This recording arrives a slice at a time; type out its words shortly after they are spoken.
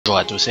Bonjour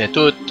à tous et à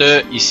toutes,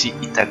 ici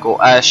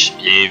HitakoH,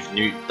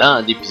 bienvenue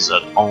dans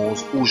l'épisode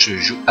 11 où je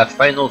joue à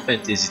Final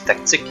Fantasy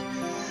Tactics.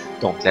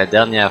 Donc la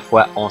dernière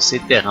fois, on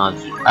s'était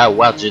rendu à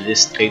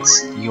Wargelis Trade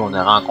City, on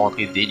a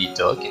rencontré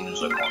Delita qui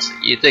nous a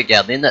conseillé de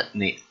garder notre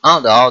nez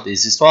en dehors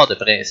des histoires de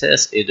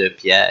princesses et de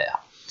pierres.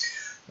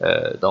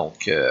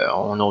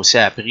 On a aussi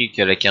appris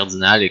que le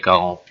cardinal est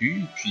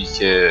corrompu, puis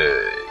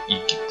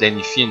qu'il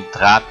planifie une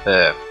trappe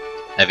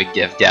avec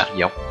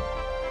Gafgarion.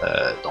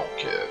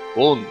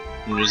 Pour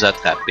nous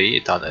attraper,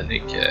 étant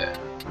donné que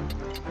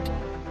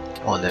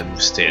on a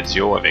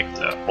Moustadio avec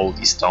le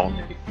Holy Stone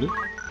avec nous.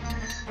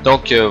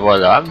 Donc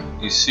voilà,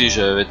 ici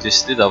je vais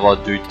décider d'avoir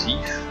deux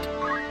thieves.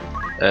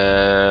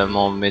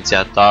 Mon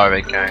médiateur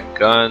avec un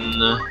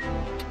gun.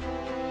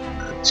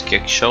 C'est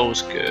quelque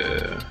chose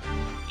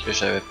que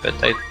j'avais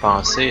peut-être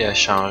pensé à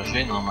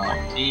changer dans mon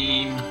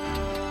team.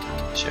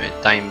 J'ai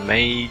un Time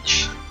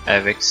Mage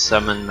avec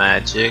Summon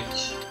Magic.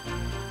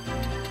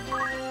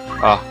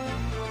 Ah,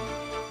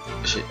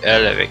 j'ai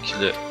elle avec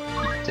le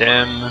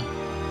item.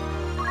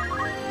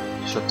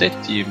 Je vais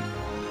peut-être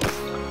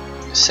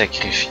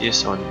sacrifier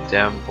son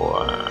item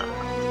pour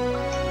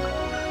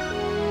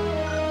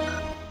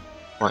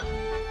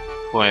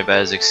un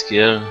basic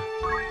skill,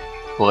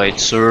 pour être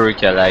sûr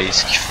qu'elle ait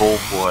ce qu'il faut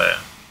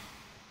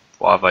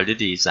pour voler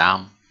des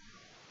armes,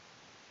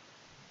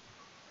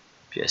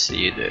 puis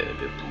essayer de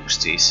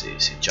booster ses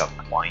jump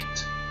points.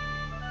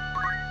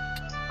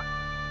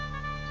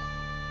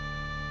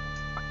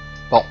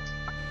 Bon,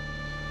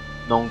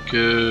 donc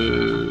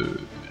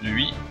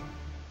lui,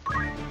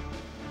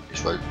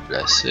 je vais le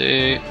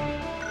placer.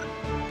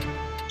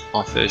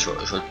 En fait, je vais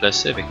le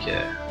placer avec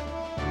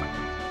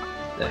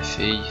la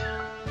fille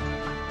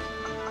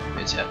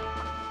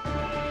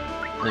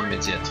la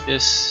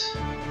médiatrice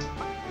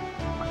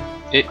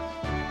et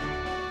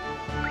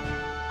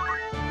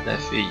la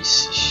fille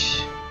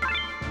ici.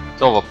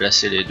 Donc, on va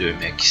placer les deux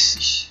mecs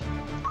ici.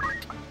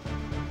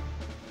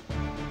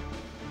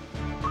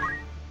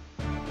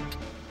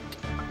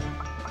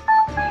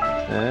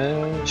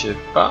 Je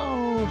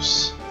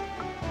pense.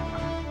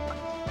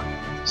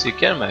 C'est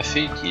quelle ma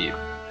fille qui est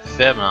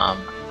faible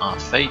en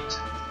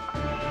fate?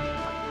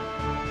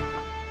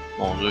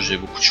 Mon dieu, j'ai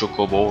beaucoup de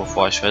chocobos, il va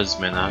falloir que je fasse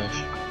du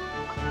ménage.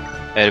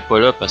 Elle est pas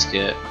là parce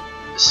que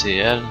c'est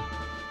elle.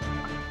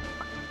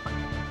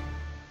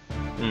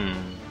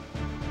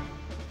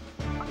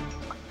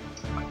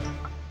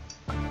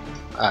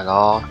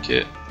 Alors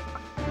que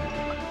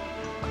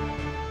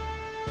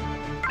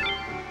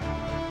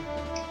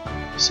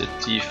ce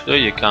thief là,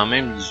 il y a quand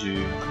même du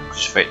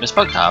fate, mais c'est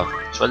pas grave,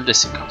 je vais le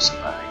laisser comme ça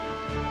pareil.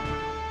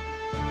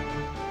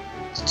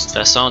 De toute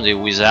façon, des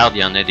wizards,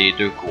 il y en a des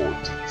deux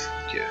côtés.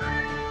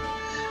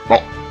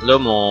 Bon, là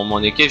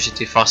mon équipe,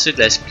 j'étais forcé de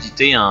la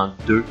splitter en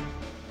deux.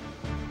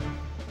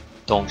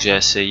 Donc j'ai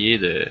essayé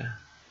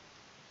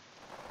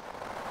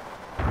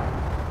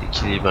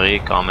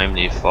d'équilibrer quand même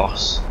les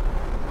forces.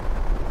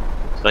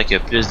 C'est vrai qu'il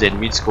y a plus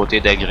d'ennemis du côté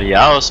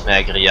d'Agrias, mais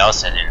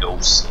Agrias elle est là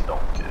aussi, donc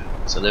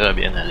ça devrait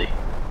bien aller.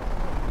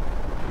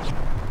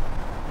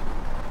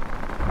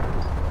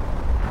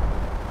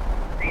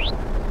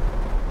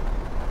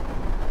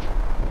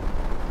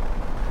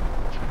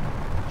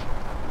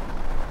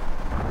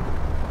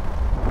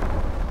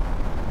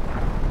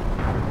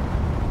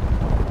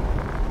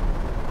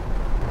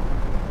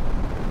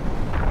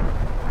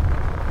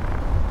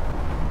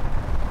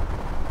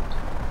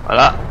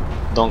 Voilà,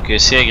 donc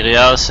si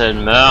Agrias elle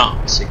meurt,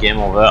 c'est game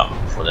over,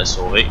 il faut la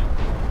sauver.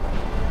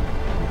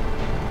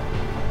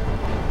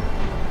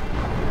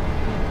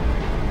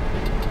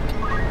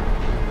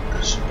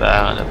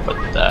 Super, elle n'a pas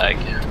de tag.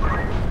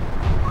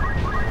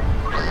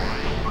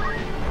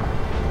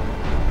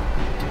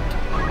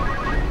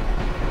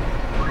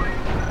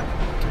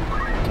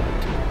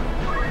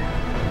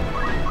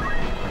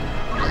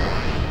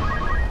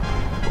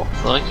 Bon,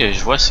 faudrait que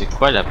je vois c'est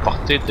quoi la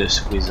portée de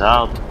ce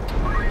wizard.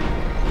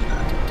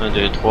 1,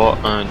 2, 3,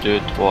 1, 2,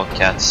 3,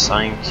 4,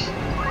 5.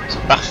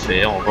 C'est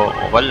parfait, on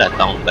va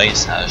l'attendre bien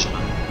sagement.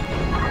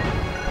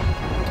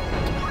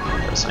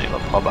 Ça, il va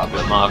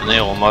probablement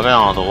venir au mauvais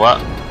endroit.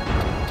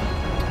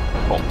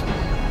 Bon.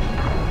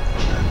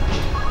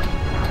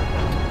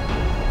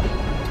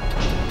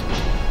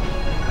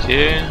 Ok.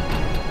 Tu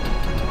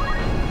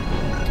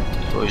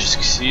vois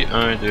jusqu'ici.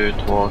 1, 2,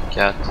 3,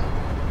 4,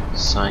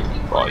 5.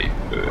 Bon, il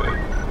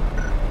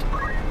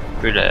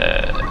peut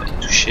la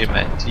toucher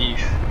ma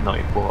tif. Non,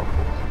 il pourra pas.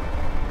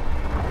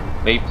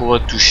 Mais il pourra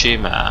toucher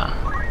ma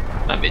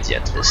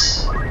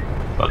médiatrice.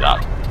 Pas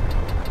grave.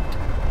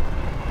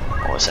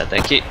 On va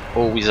s'attaquer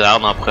au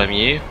wizard en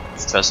premier. De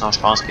toute façon, je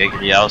pense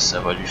qu'Agrias, ça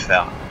va lui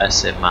faire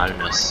assez mal,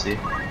 merci.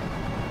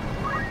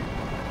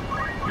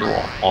 Nous,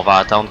 on va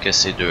attendre que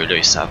ces deux-là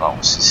ils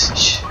s'avancent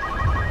ici.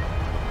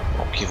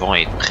 Donc, ils vont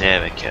être prêts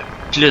avec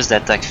plus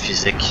d'attaque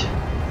physique.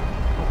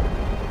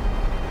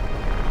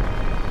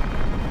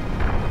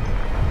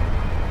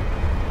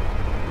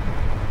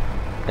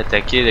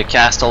 Attaquer le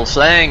Castle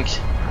Flank.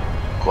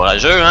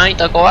 Courageux, hein,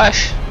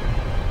 HitakoH?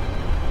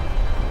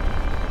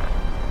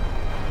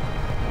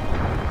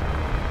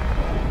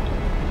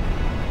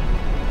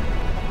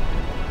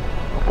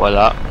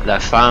 Voilà,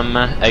 la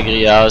femme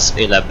agriasse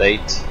et la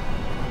bête.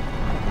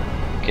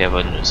 Qu'elle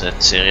va nous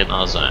attirer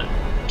dans un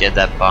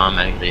guet-apens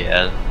malgré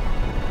elle.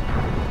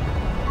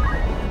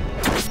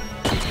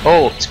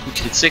 Oh, petit coup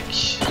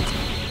critique.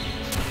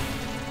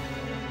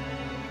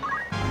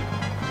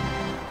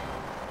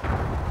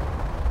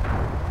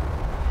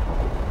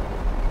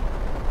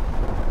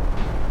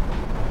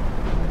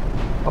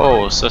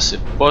 Oh, ça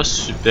c'est pas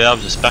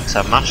superbe, j'espère que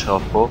ça marchera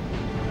pas.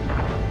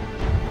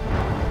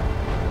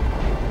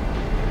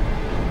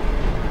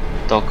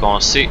 Donc on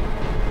sait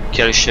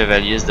quel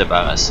chevalier se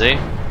débarrasser.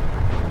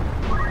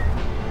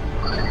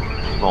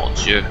 Mon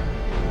Dieu.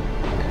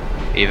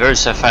 Ils veulent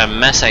se faire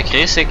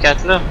massacrer ces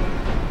quatre-là.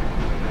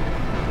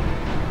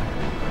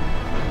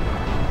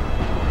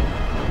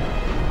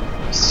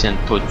 Ils se tiennent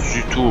pas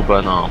du tout au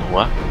bon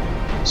endroit.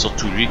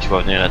 Surtout lui qui va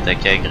venir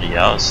attaquer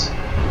Agrias.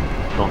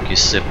 Donc il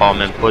se sépare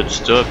même pas du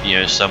top, il y a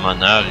un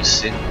summoneur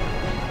ici.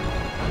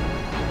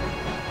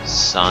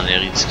 Ça en est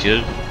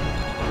ridicule.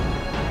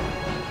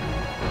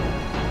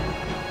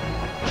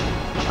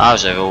 Ah,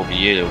 j'avais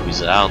oublié le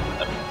wizard.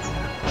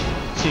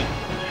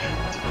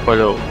 Pas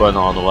là au bon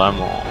endroit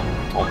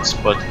mon petit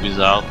spot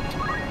wizard.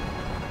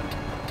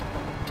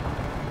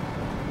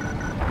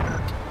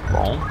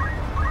 Bon.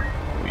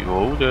 Il va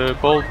où le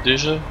bolt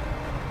déjà?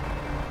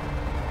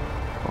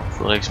 Bon,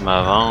 faudrait que je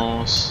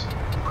m'avance.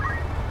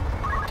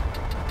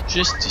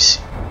 Juste ici.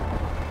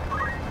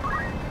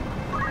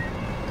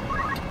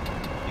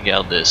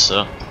 Regardez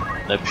ça.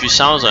 La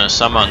puissance d'un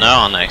summoner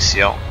en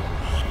action.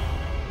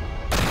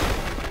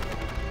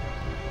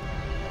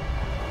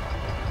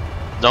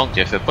 Donc,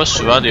 il fait pas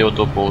souvent des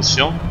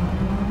auto-potions.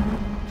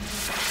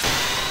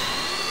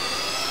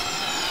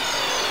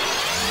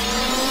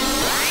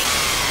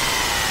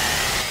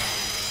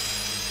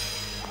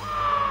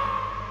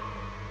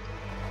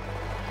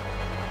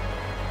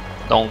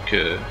 Donc,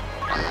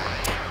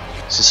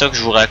 c'est ça que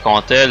je vous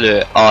racontais,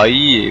 le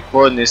AI est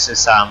pas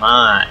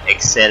nécessairement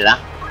excellent.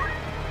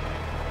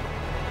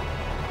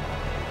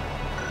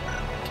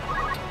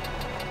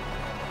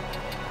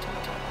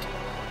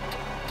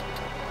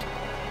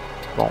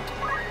 Bon,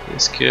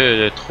 est-ce que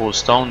le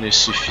Throwstone est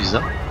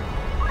suffisant?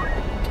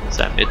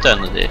 Ça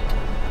m'étonnerait.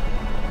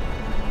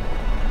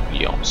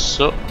 Ils ont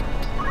ça.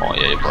 Bon,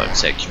 il y a les bonnes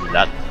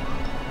accumulates.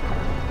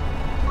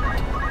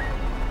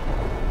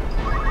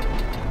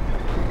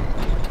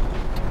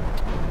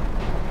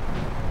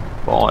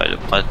 Bon, elle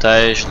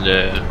protège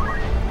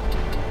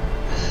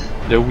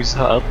le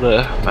wizard,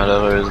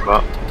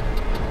 malheureusement.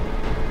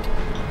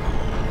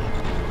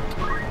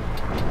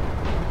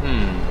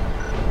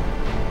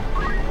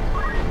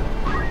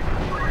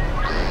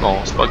 Bon,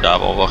 c'est pas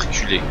grave, on va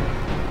reculer.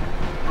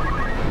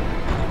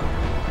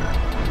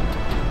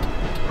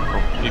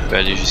 Donc lui il peut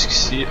aller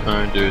jusqu'ici.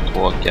 1, 2,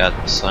 3, 4,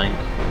 5.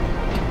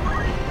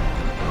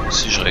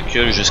 Si je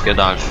recule jusque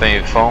dans le fin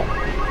fond,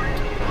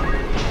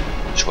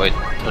 je vais être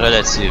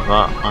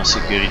relativement en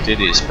sécurité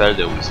des spells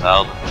de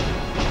wizard.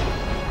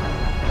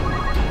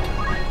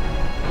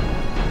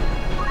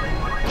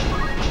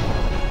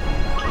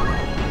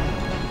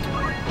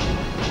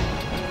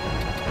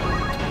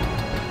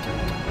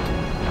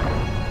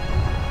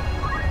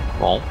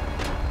 Bon.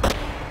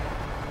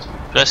 C'est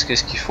presque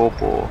ce qu'il faut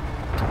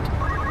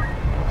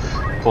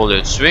pour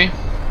le tuer.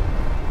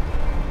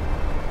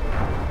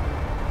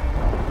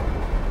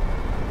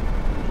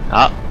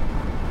 Ah.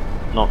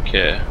 Donc,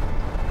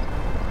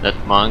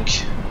 notre monk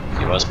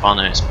qui va se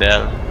prendre un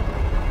spell.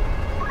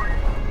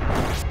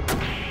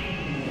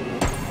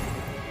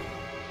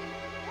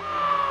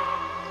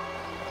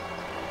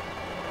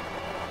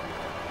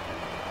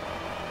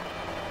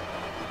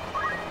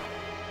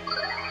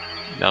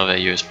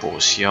 Merveilleuse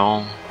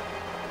potion.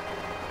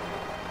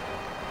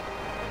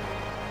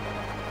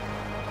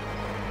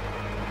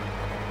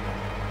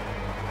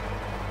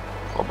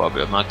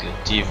 Probablement que le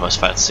thief va se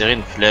faire tirer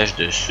une flèche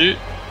dessus.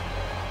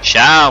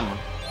 Charme!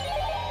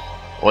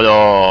 Oh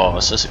là,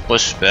 ça c'est pas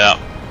super.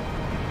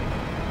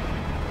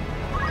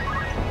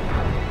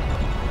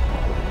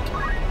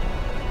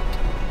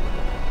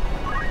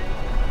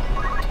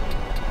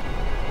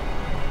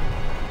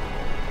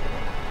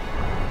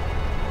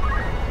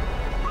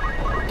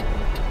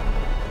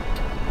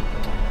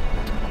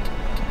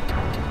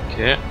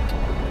 Ok.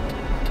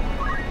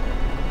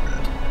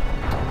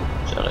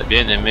 J'aurais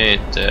bien aimé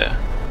être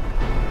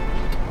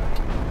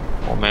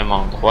au même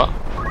endroit.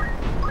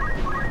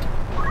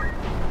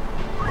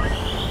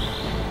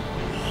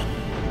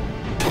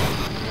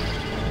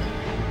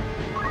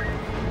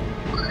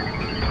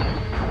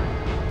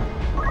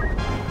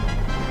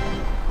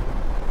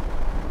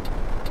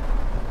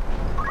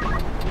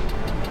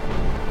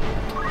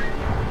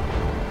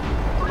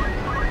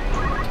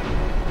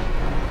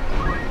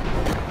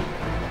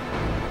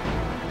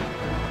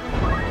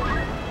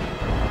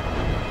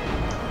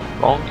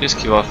 Bon, qu'est-ce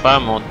qu'il va faire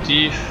mon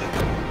thief?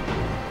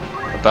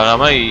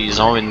 Apparemment,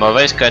 ils ont une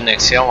mauvaise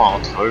connexion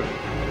entre eux.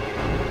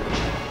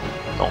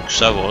 Donc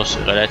ça va,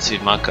 c'est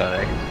relativement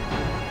correct.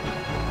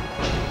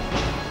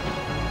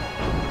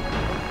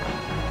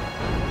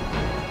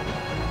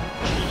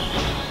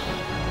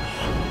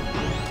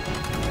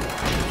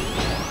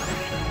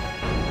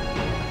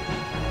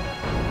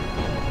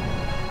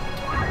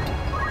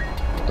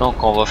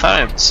 Donc on va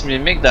faire un petit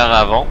mimique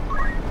d'Aravon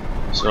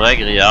sur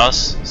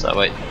Agrias, ça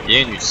va être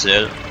bien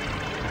utile.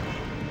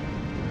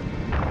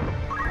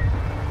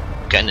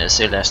 Vous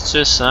connaissez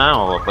l'astuce, hein?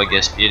 On va pas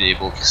gaspiller les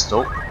beaux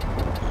cristaux.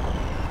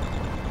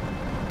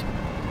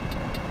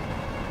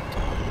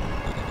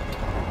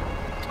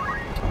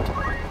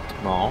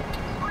 Bon.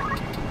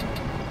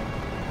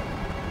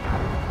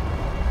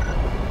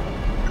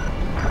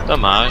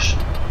 Dommage.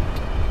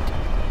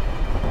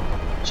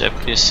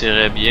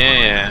 J'apprécierais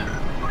bien...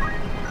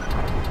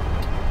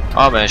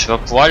 Ah ben je vais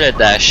pouvoir le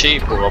dasher,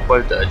 il pourra pas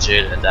le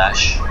dodger le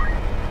dash.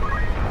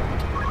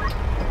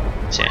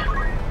 Tiens.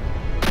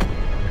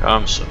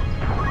 Comme ça.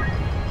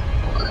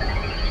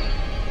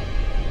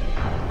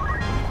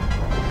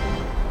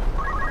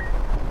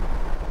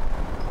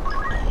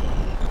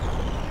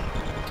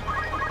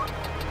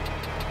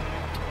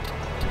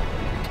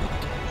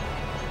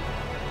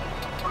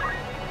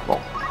 Bon.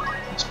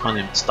 On va se prendre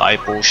une petite Eye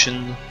Potion.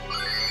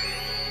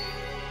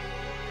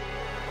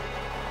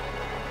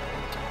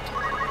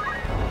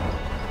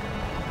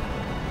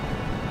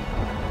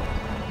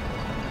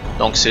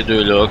 Donc ces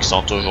deux-là qui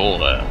sont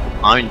toujours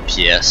en une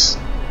pièce.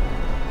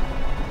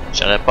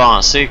 J'aurais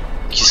pensé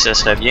qu'ils se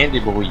seraient bien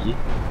débrouillés.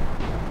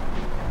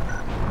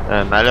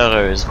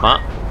 Malheureusement.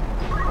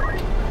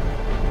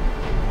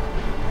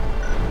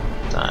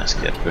 Attends, est-ce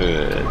qu'elle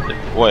peut...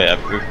 Ouais, elle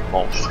peut.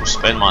 Bon, je trouve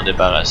super de m'en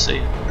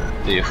débarrasser.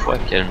 Des fois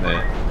qu'elle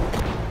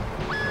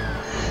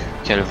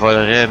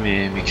volerait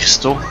mes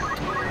cristaux.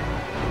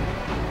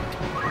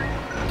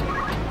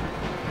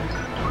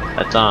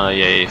 Attends,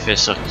 il a fait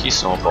sur qui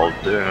son Bolt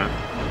 2, hein?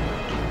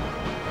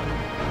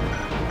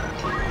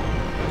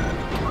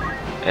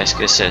 Est-ce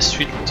que ça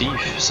suit le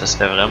Thief? Ça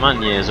serait vraiment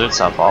niaiseux de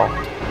sa part.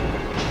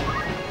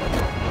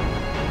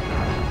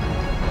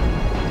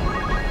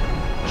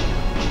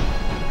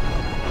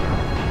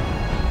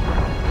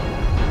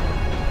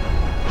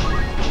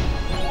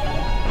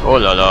 Oh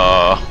là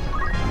là!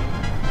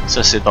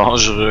 Ça c'est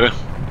dangereux.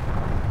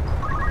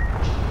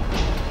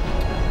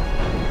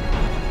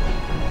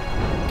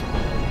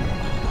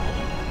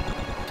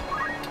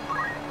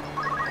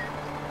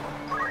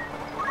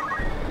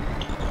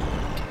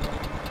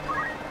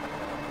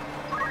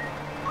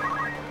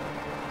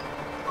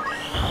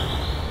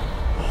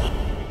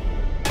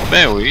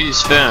 Ben oui, il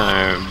se fait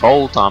un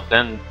bolt en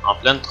pleine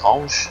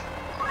tronche.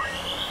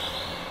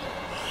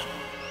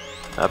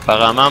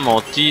 Apparemment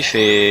mon Thief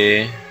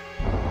est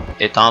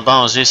en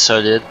danger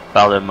solide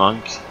par le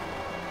monk.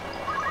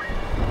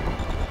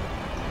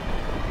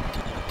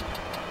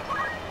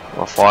 On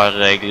va falloir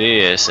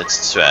régler cette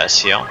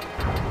situation.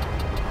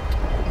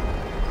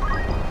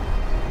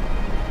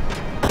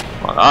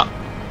 Voilà.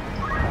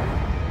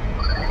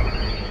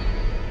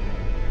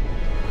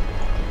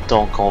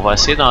 Donc on va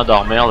essayer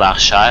d'endormir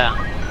l'archère.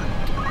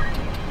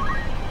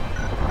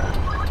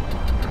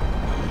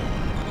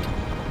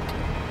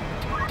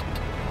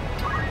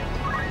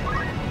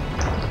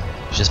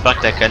 J'espère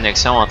que la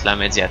connexion entre la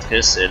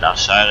médiatrice et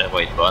l'archère elle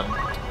va être bonne.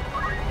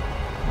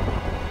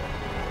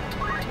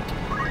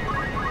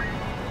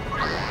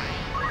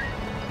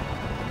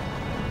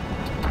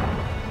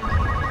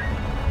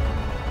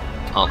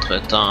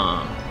 Entre-temps,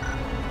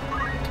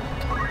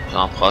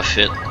 j'en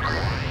profite.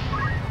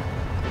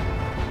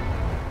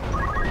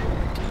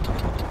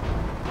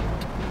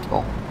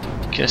 Bon,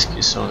 qu'est-ce qui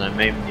est sur le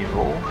même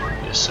niveau?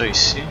 Il y a ça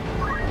ici.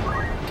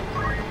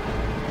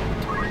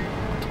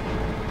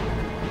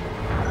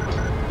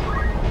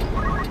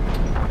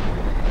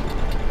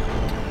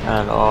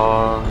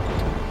 Alors,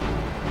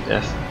 F1.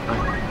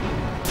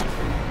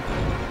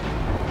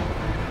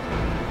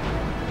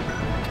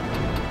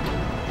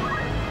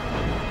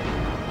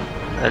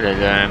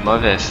 Elle a un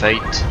mauvais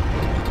fate.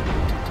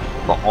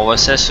 Bon, on va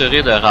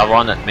s'assurer de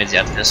revoir notre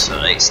médiatrice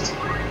sur Haste.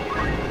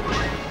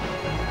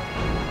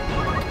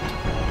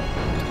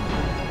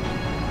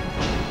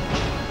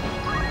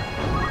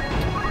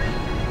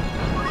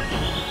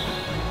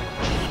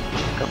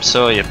 Comme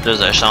ça, il y a plus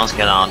de chances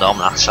qu'elle endorme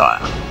l'archère.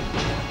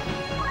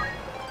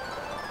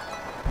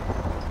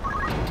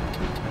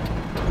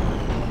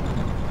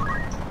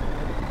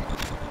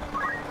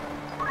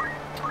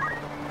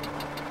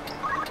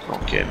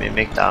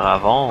 Mimique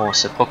d'Aravon, on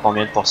sait pas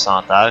combien de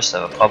pourcentage,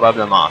 ça va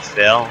probablement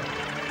faire.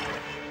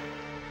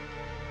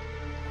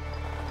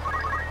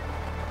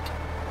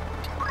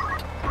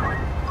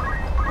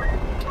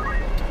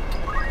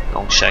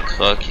 Donc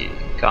chakra qui est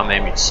quand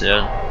même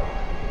utile.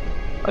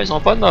 Ah, ils ont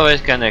pas de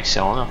mauvaise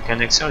connexion, leur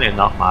connexion elle est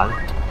normale.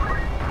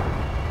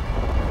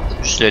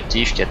 C'est juste le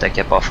Thief qui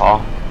attaquait pas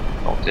fort.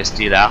 Donc le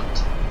Steel Art.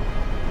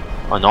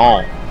 Oh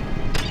non!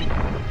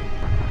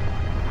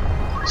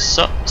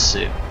 Ça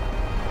c'est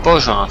pas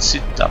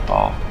gentil de ta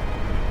part.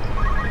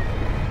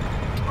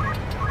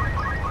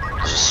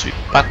 Je suis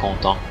pas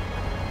content.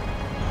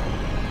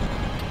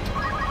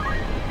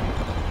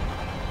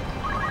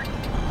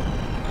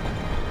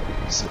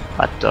 C'est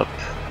pas top.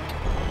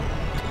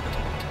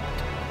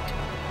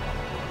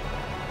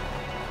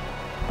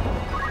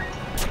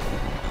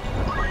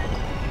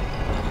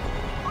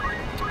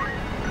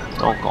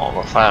 Donc on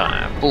va faire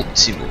un beau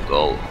petit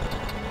Moogle.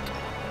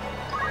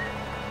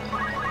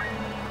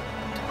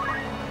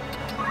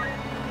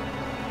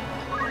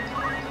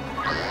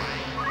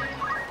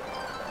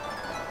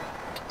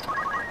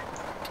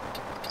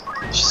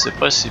 Je sais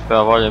pas s'il peut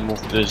avoir le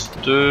move plus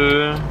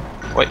 2.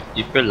 Ouais,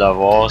 il peut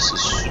l'avoir, c'est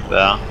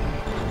super.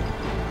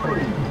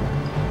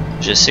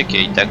 Je sais que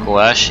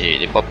HitakoH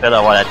il est pas prêt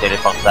d'avoir la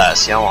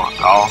téléportation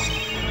encore.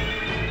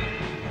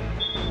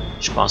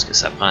 Je pense que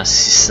ça prend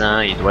 600,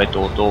 il doit être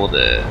autour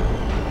de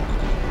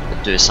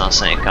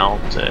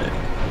 250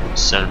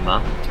 seulement.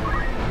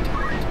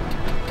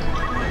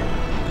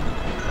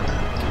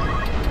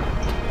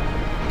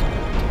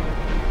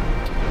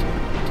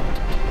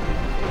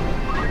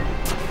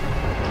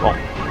 Bon,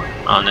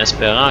 en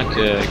espérant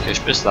que je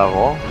puisse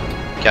l'avoir,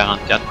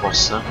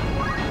 44%.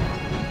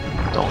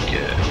 Donc,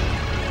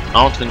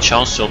 entre une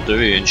chance sur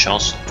 2 et une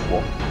chance sur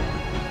 3.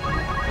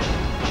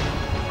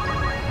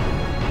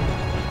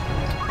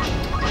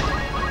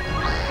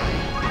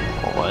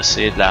 On va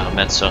essayer de la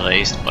remettre sur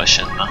Ace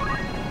prochainement.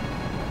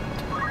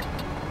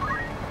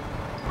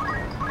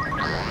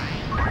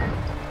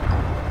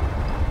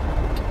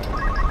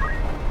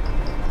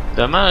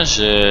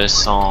 Dommage,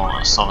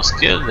 son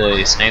skill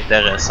il serait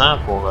intéressant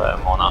pour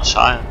mon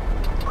enchère.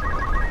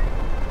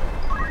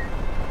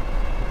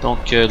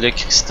 Donc le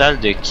cristal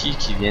de qui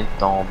vient de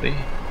tomber?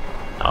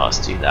 Ah,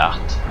 Steel Art.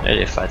 Elle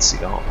est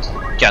fatigante.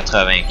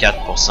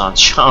 84% de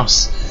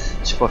chance.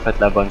 J'ai pas fait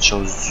la bonne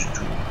chose du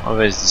tout.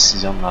 Mauvaise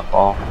décision de ma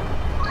part.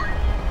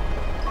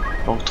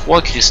 Donc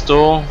 3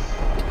 cristaux.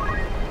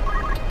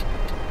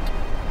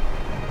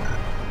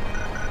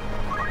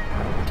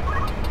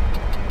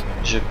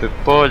 Je peux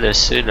pas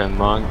laisser le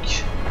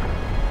monk.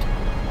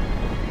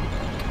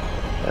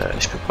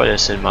 Je peux pas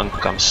laisser le monk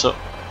comme ça.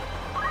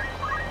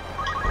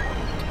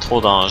 Trop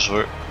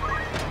dangereux.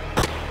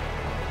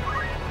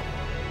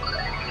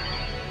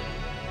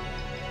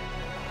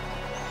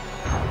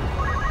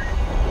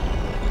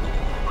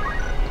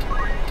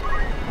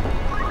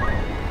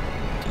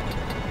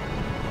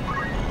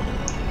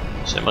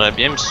 J'aimerais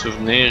bien me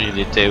souvenir, il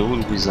était où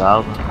le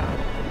wizard?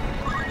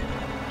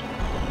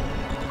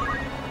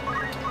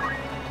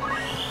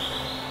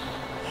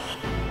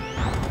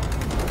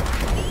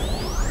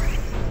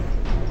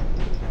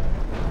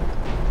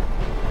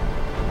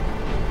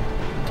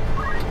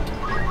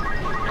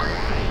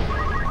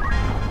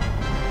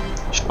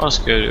 Je pense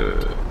que le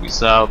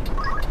wizard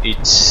est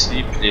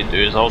ici, puis les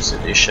deux autres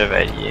c'est des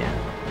chevaliers.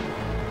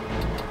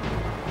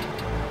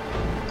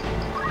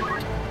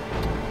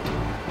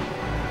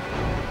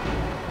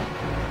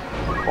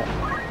 Bon.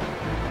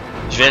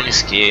 Je vais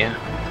risquer.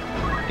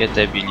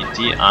 Get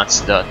ability,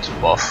 antidote,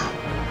 bof.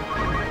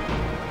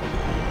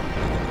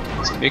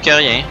 C'est mieux que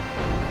rien.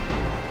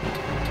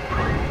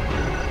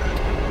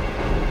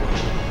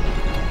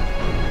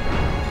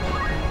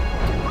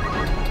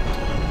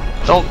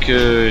 Donc,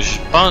 je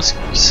pense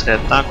qu'il serait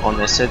temps qu'on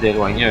essaie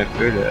d'éloigner un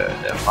peu le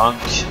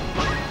monk.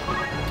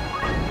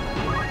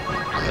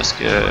 Parce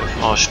que,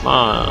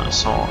 franchement,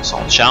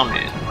 son charme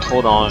est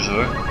trop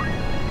dangereux.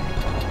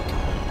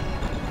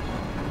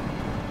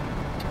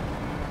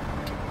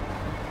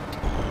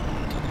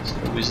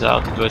 Le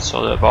wizard doit être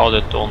sur le bord de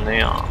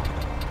tourner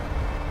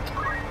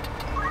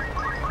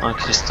en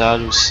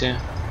cristal aussi.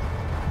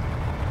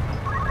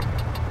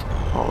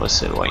 On va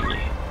s'éloigner.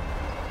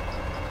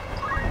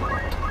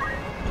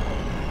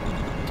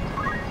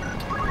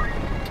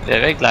 Et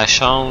avec de la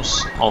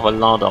chance, on va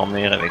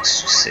l'endormir avec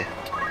succès.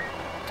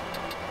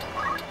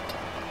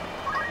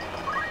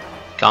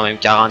 Quand même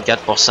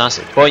 44%,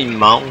 c'est pas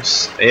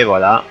immense. Et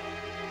voilà.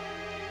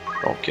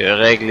 Donc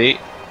réglé.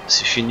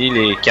 C'est fini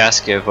les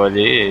casques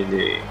volés et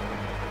les...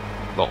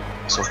 Bon,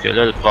 sauf que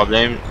là le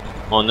problème,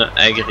 on a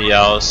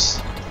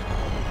Agrias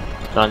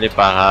dans les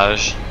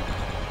parages.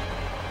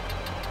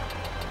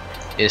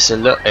 Et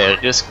celle-là, elle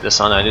risque de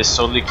s'en aller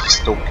sur les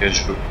cristaux que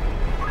je veux.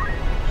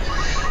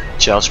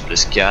 Charge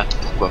plus 4,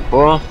 pourquoi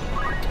pas.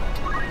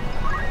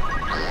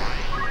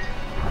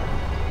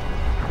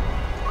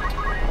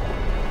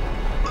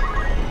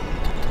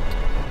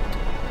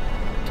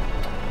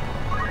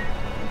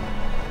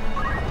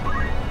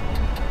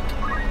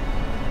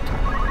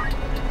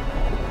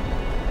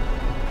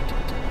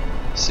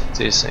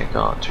 C'était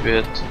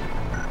 58.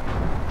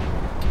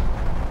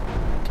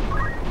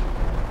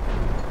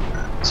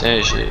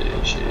 Tiens, j'ai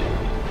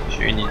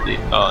une idée.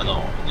 Ah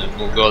non, le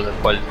Google n'a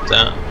pas le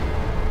temps.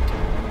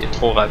 Il est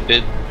trop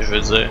rapide, je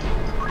veux dire.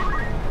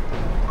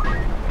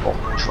 Bon,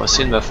 je vais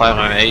essayer de me faire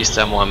un haste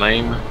à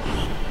moi-même.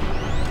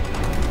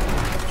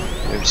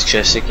 Même si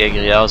je sais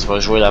qu'Agrias va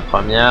jouer la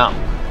première.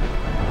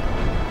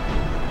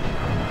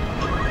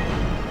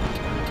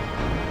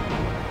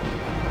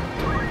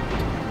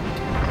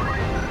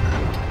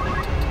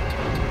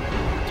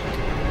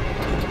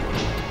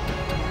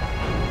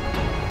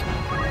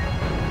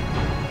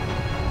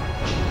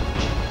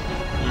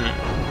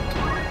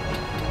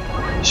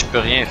 Je peux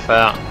rien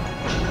faire.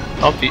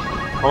 Tant pis,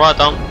 on va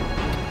attendre.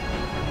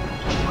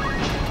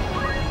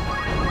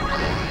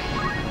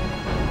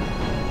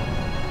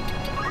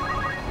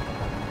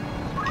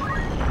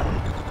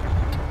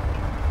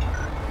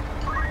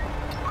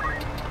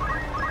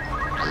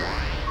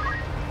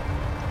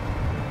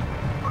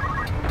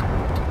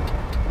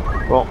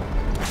 Bon.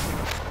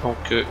 Donc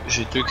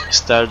j'ai 2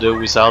 cristals de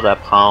wizard à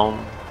prendre.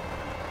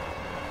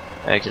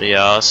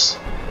 Agrias.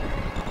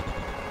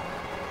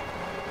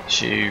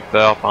 J'ai eu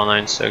peur pendant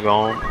une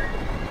seconde.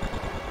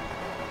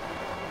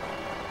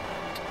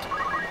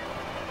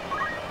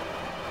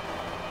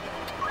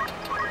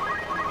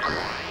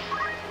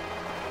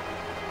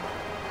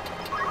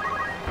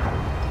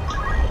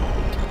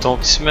 Donc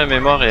si ma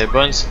mémoire est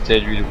bonne, c'était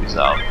lui le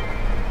wizard.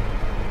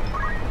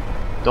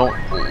 Donc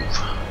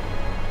ouvre.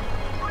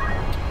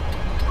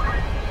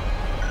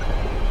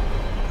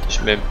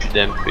 J'ai même plus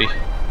d'MP.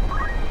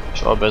 Je vais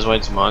avoir besoin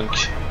du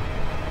monk.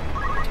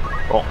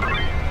 Bon.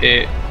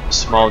 Et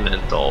small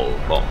mental.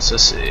 Bon, ça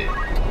c'est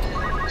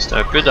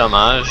un peu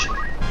dommage.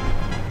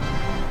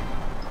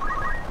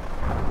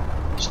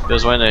 J'ai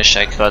besoin d'un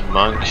chakra de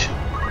monk.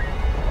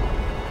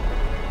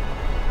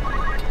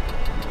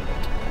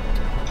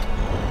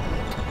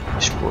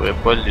 Je pourrais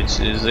pas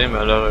l'utiliser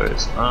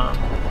malheureusement.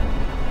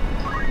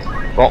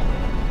 Bon,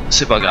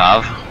 c'est pas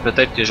grave.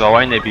 Peut-être que je vais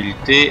avoir une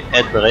habilité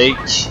Head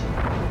Break.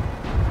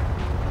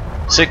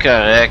 C'est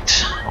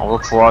correct. On va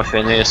pouvoir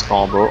finir ce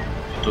combat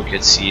plutôt que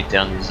de s'y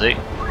éterniser.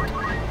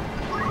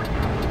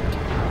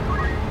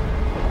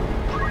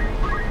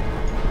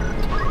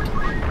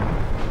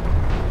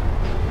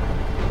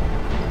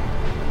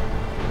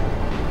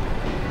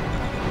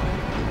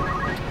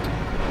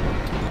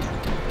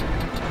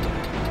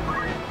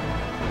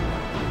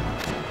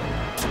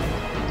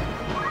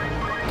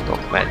 Donc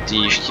ma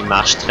tige qui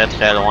marche très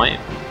très loin.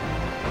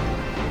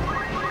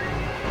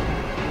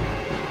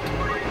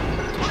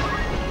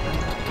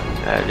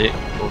 Allez,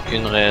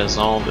 aucune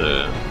raison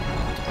de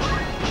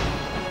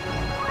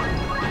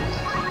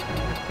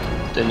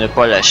ne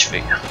pas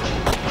l'achever.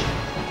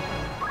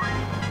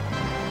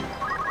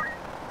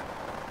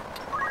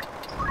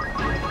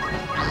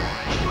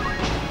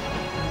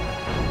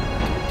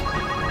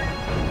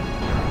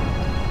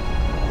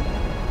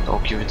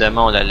 Donc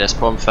évidemment on la laisse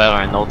pas me faire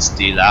un autre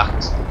style art.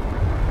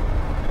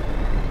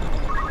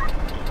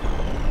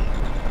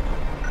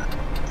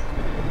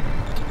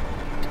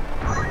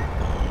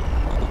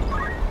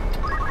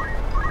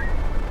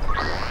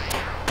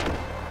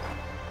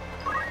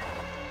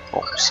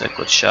 Bon, ça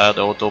coûte cher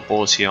de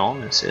auto-potion,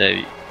 mais c'est la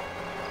vie.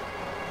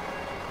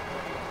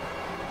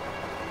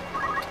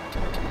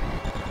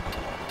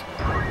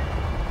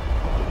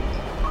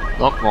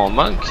 Donc mon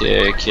monk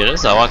qui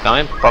risque d'avoir quand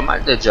même pas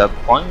mal de job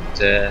points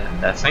à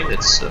la fin de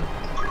tout ça.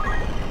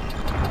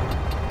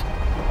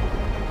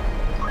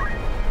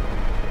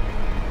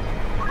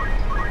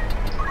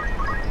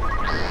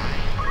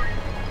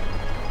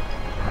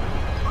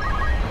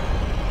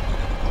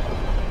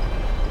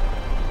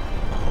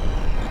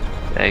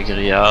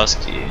 Agrias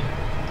qui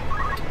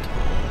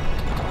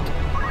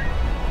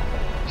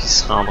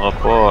se rendra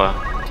pas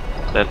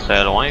très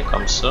très loin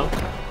comme ça.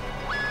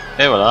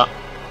 Et voilà.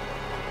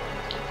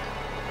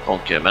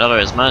 Donc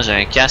malheureusement j'ai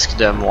un casque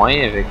de moins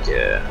avec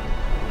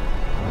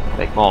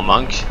mon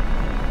monk.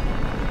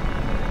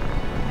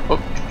 Oh,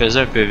 je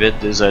pesais un peu vite,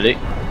 désolé.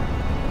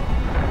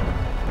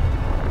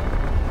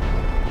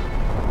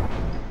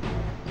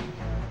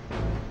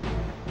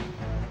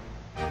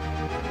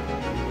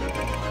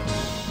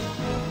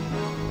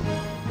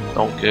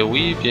 Donc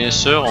oui, bien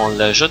sûr, on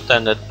l'ajoute à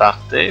notre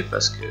party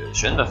parce que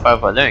je viens de me faire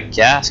voler un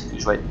casque.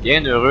 Je vais être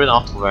bien heureux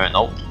d'en trouver un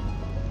autre.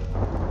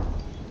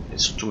 Et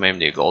surtout même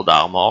les gold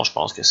armor, je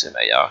pense que c'est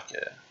meilleur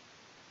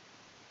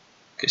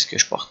que ce que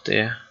je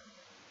portais.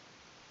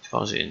 Je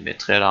pense que j'ai une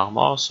métrelle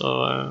armor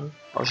sur...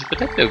 Oh, j'ai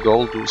peut-être le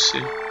gold aussi.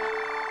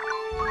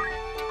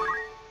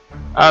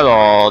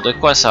 Alors, de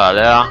quoi ça a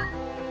l'air?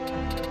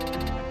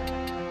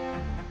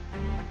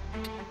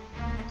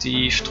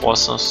 Thief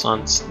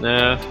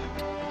 379.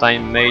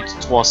 Timemate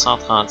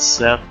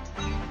 337.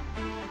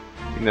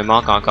 Il me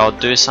manque encore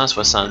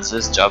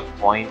 270 job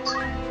points.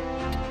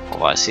 On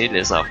va essayer de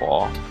les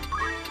avoir.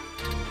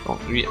 Donc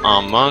lui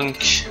en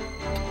monk,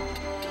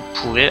 il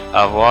pourrait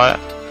avoir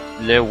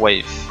le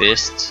Wave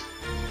Fist.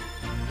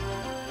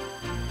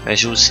 Mais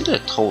j'ai aussi le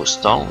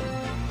Throwstone.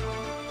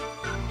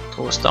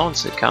 Throwstone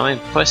c'est quand même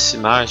pas si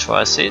mal. Je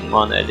vais essayer de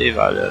m'en aller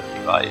vers le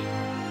revive.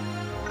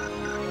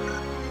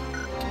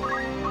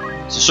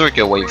 C'est sûr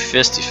que Wave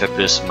Fist il fait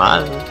plus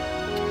mal.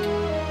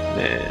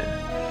 Mais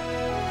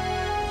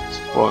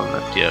c'est pas ma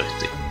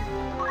priorité.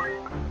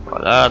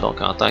 Voilà,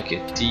 donc en tant que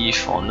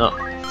Thief, on a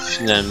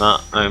finalement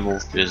un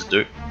move plus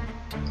 2.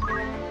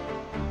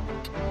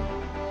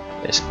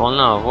 Est-ce qu'on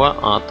l'envoie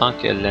en tant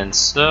que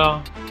Lancer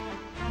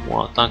ou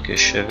en tant que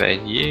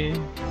Chevalier?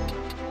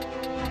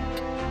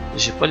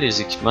 J'ai pas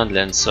les équipements de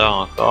Lancer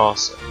encore,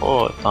 c'est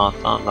pas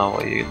tentant de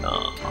l'envoyer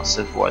dans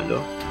cette voie-là.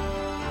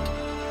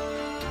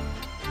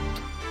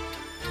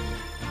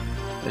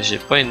 J'ai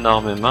pas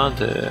énormément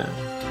de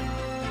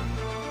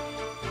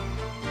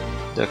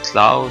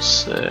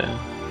classes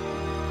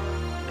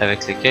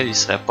avec lesquelles il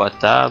serait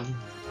potable.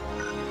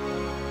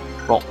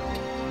 Bon,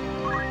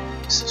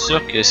 c'est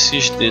sûr que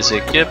si je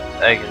déséquipe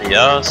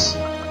Agrias,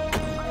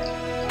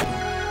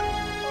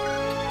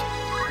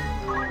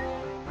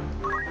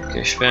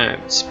 que je fais un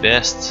petit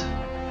best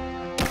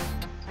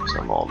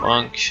sur mon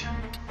monk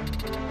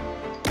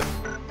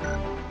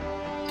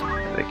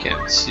Avec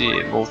un petit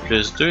move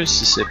plus 2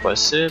 si c'est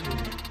possible.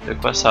 De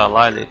quoi ça a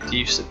l'air les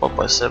thieves, c'est pas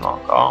possible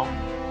encore.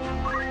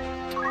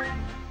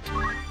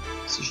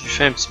 Si je lui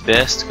fais un petit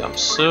best comme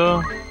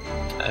ça,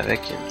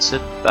 avec une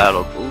petite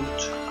battle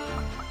boot,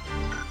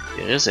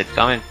 il risque d'être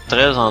quand même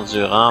très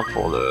endurant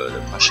pour le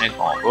prochain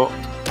combat,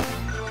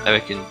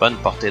 avec une bonne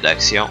portée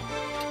d'action.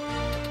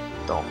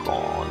 Donc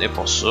on est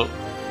pour ça.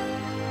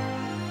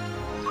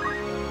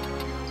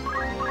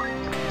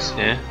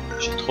 Tiens,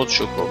 j'ai trop de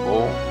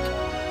chocobo.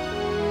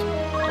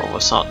 On va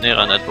s'en tenir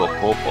à notre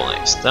boco pour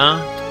l'instant.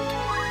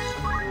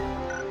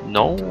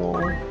 Non,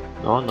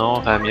 non, non,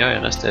 Ramia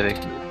elle reste avec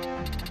nous.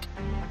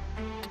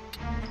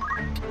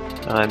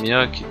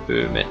 Ramia qui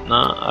peut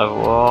maintenant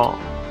avoir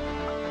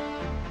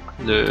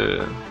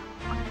le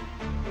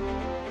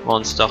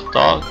Monster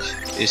Talk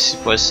et si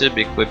possible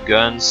Equip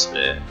Gun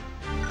serait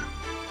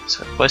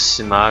pas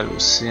si mal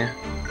aussi.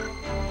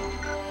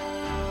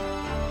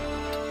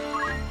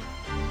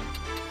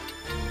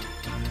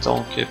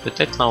 Donc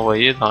peut-être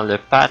l'envoyer dans le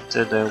path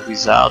d'un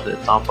wizard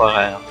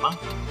temporairement.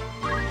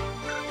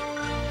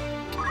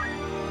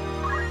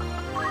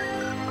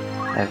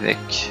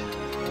 Avec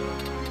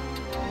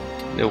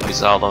le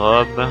Wizard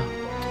Rob,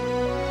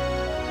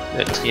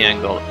 le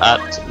Triangle Hat,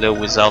 le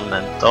Wizard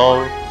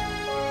Mantle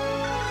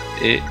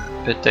et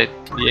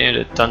peut-être bien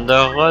le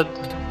Thunder Rod.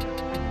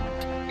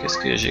 Qu'est-ce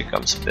que j'ai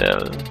comme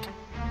spell?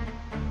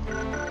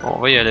 Bon, on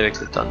va y aller avec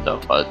le Thunder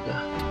Rod.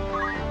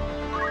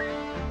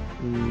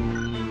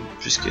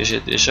 Puisque j'ai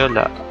déjà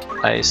la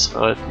Ice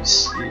Rod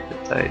ici,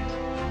 peut-être.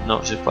 Non,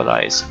 j'ai pas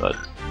la Ice Rod.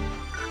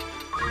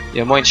 Il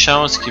y a moins de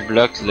chances qu'il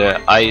bloque le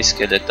Ice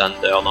que le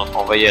Thunder, donc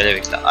on va y aller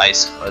avec la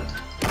Ice Rod.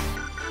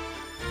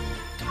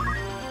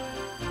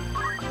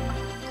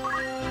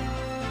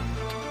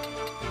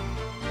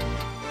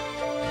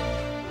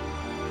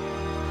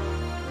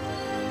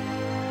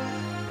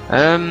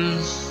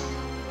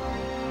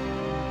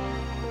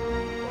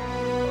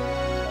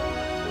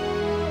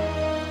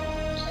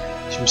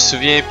 Je me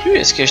souviens plus,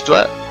 est-ce que je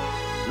dois...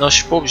 Non, je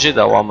suis pas obligé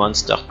d'avoir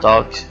Monster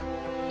Talk.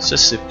 Ça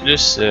c'est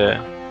plus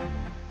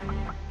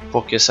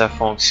pour que ça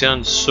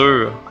fonctionne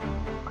sur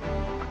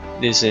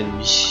les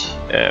ennemis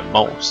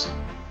monstres.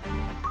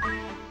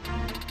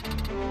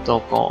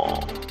 Donc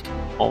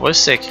on va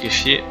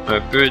sacrifier un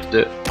peu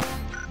de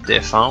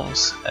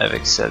défense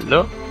avec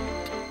celle-là.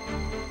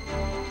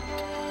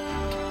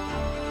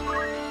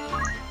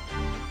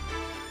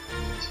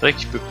 C'est vrai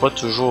qu'il peut pas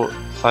toujours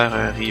faire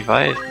un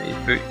revive, mais il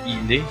peut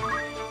healer.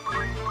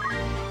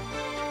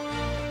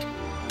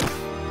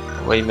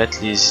 On va y mettre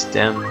les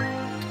items.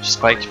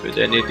 J'espère qu'il peut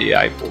donner des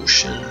high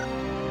potions.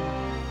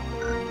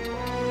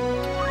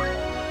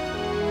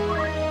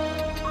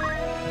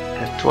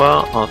 Et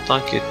toi, en tant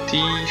que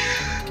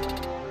thief,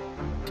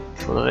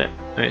 il faudrait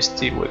un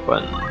steel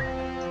weapon.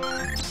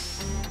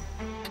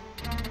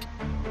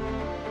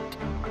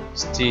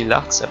 Steel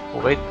art, ça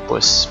pourrait être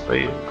pas si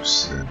pire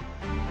aussi.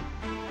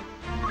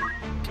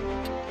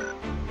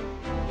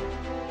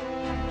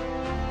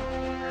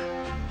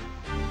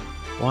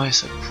 Ouais,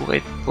 ça pourrait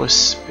être pas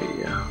si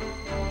pire.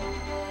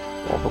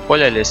 Bon, on va pas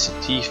la laisser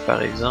thief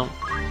par exemple.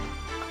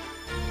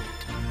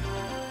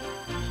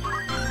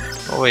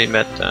 On va y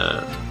mettre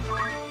un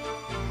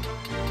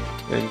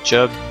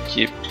job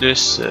qui est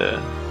plus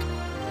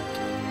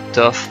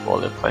tough pour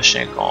le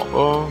prochain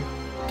combat.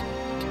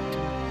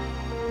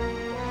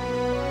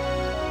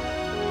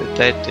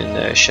 Peut-être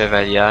une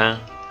chevalière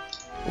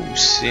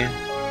aussi.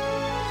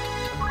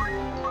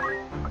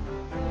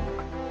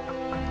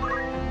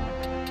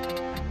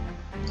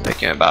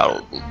 Avec un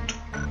battle boot.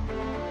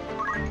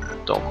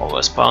 Donc on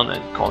va se prendre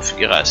une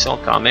configuration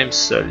quand même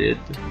solide.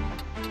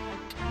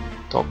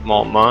 Donc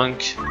mon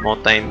monk, mon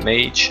time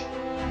mage,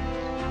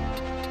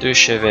 2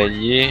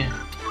 chevaliers,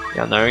 il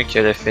y en a un qui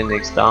a le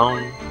phoenix down.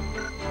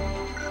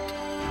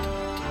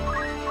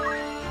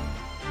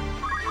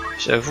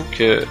 J'avoue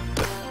que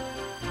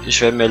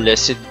je vais me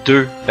laisser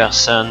 2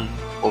 personnes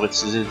pour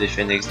utiliser des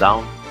phoenix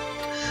down.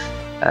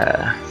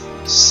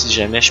 Si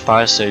jamais je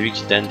perds celui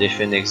qui donne des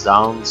phoenix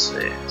down,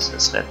 ce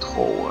serait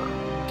trop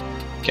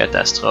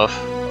catastrophe.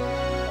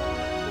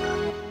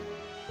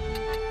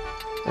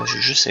 Je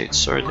vais juste être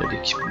sûr de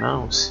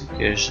l'équipement aussi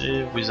que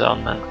j'ai. Wizard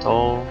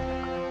Mantle,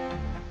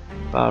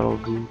 Battle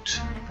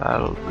Boot,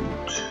 Battle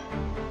Boot.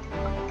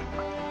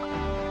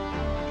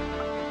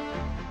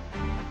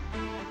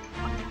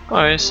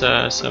 Ouais,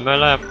 ça m'a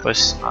l'air pas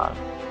si mal.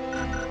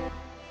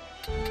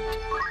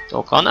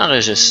 Donc on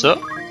enregistre ça.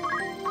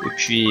 Et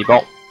puis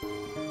bon.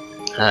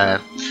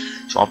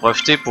 Je vais en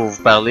profiter pour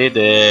vous parler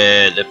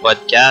de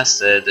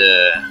podcast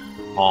de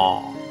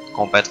mon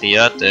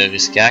compatriote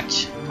Riskac.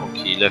 Donc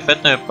il a fait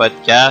un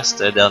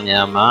podcast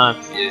dernièrement,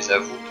 puis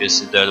j'avoue que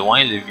c'est de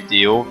loin la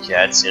vidéo qui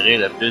a attiré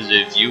le plus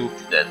de views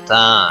et de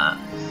temps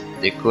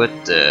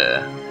d'écoute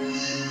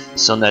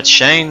sur notre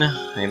chaîne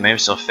et même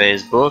sur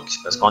Facebook,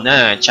 parce qu'on a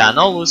un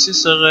channel aussi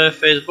sur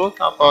Facebook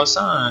en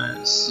passant.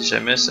 Si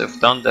jamais ça vous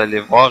tente d'aller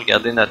voir,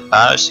 regardez notre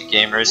page, c'est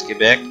Gamers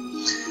Québec.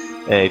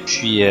 Et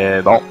puis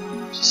bon.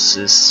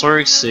 C'est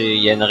sûr qu'il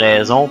y a une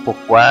raison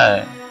pourquoi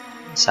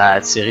ça a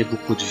attiré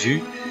beaucoup de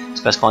vues.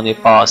 c'est parce qu'on est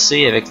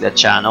passé avec le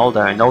channel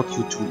d'un autre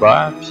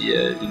YouTuber, puis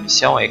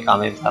l'émission est quand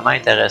même vraiment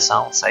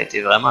intéressante. Ça a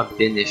été vraiment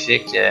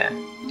bénéfique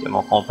que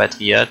mon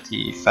compatriote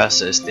il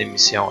fasse cette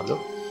émission-là.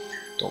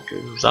 Donc, je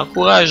vous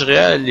encouragerais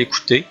à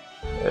l'écouter.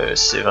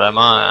 C'est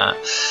vraiment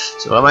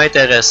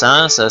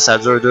intéressant. Ça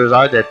dure 2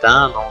 heures de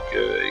temps, donc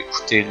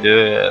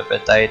écoutez-le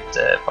peut-être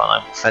pendant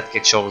que vous faites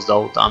quelque chose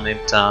d'autre en même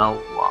temps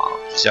ou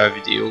en plusieurs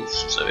vidéos.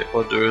 Si vous n'avez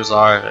pas 2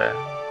 heures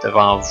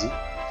devant vous,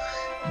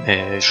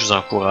 mais je vous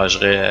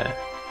encouragerais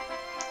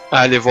à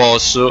aller voir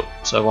ça.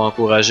 Ça va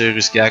encourager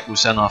Ruscak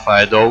aussi à en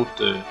faire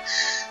d'autres.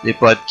 Les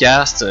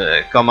podcasts,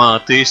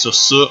 commenter sur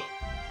ça.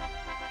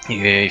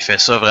 Il fait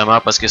ça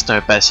vraiment parce que c'est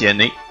un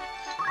passionné.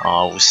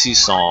 Aussi,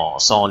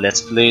 son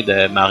let's play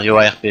de Mario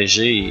RPG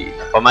il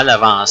a pas mal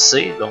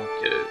avancé, donc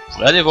vous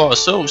pourrez aller voir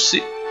ça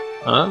aussi.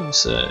 Hein?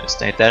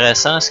 C'est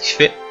intéressant ce qu'il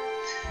fait.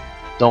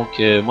 Donc,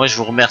 moi, je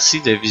vous remercie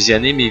de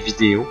visionner mes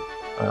vidéos.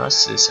 Hein?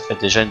 Ça fait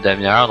déjà une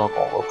demi-heure, donc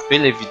on va couper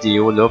les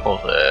vidéos là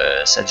pour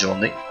cette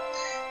journée.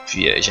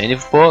 Puis,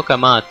 gênez-vous pas,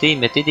 commentez,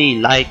 mettez des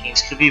likes,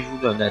 inscrivez-vous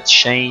dans notre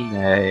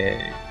chaîne.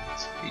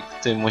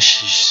 Écoutez, moi,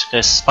 je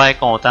serais super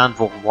content de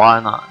vous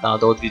revoir dans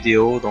d'autres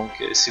vidéos. Donc,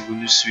 si vous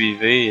nous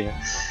suivez,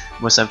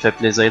 moi, ça me fait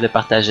plaisir de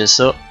partager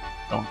ça.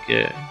 Donc,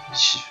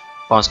 je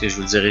pense que je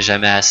vous le dirai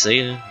jamais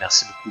assez. Hein.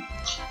 Merci beaucoup.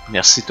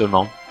 Merci tout le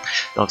monde.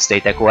 Donc, c'était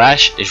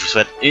HitakoH et je vous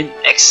souhaite une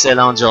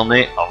excellente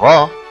journée. Au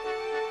revoir.